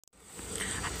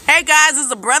Hey guys, this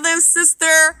is a brother and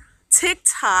sister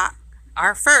TikTok.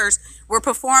 Our first. We're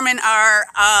performing our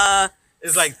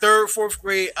it's like third, fourth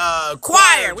grade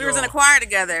choir. We was in a choir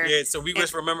together. Yeah, so we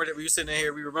just remembered it. We were sitting in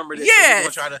here. We remembered it. Yeah. So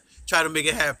we're gonna try to make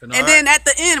it happen. And then at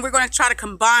the end, we're gonna try to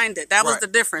combine it. That was Right. the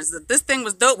difference. This thing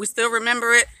was dope. We still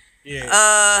remember it.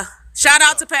 Yeah. Shout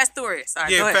out to Pastorius. All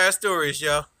right, Yeah, Pastorius,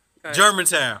 yo.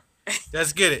 Germantown.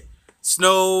 Let's get it.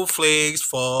 Snowflakes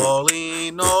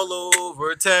falling all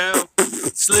over town.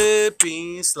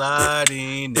 Slipping,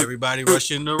 sliding, everybody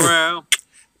rushing around.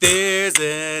 There's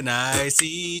an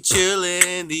icy chill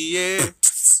in the air,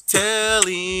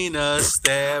 telling us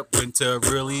that winter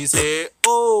really is here.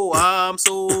 Oh, I'm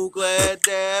so glad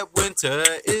that winter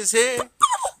is here.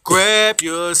 Grab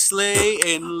your sleigh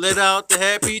and let out the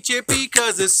happy cheer,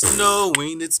 because it's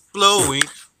snowing, it's blowing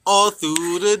all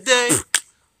through the day.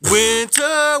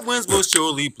 Winter winds will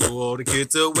surely blow all the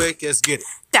kids away. Let's get it.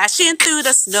 Dashing through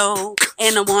the snow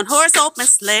in a one-horse open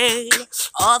sleigh.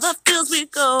 All the fields we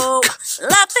go,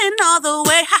 laughing all the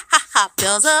way. Ha ha ha,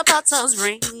 bells are bottles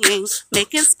ringing,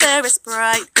 making spirits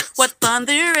bright. What fun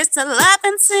there is to laugh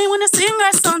and sing when we sing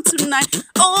our song tonight.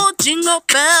 Oh, jingle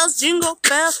bells, jingle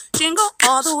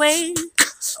all the way.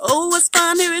 Oh, what's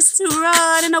fun there is to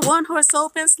ride in a one-horse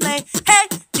open sleigh. Hey,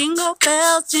 jingle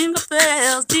bells,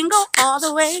 jingle all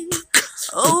the way.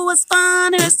 Oh, what's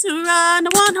fun there is to ride in a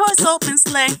one-horse open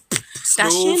sleigh.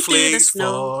 Dashing through the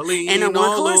snow in a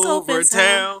one-horse open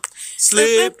town.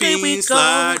 Slipping,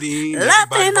 sliding,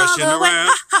 everybody rushing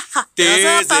around.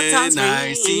 There's an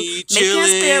icy chill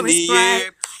in the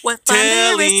air,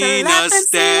 telling us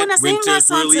that winter's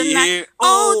really here.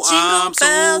 Oh, I'm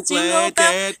so glad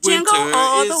that winter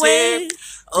is here.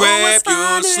 Grab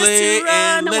your sleigh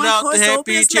and let out the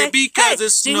happy cheer, because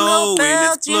it's snowing,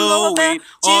 it's blowing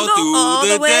all through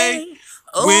the day.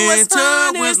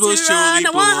 Winter winds will surely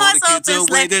blow all the kids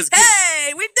away.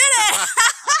 Hey, we did it!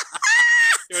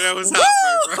 Yo, that was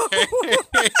hot,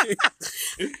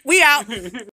 bro. We out.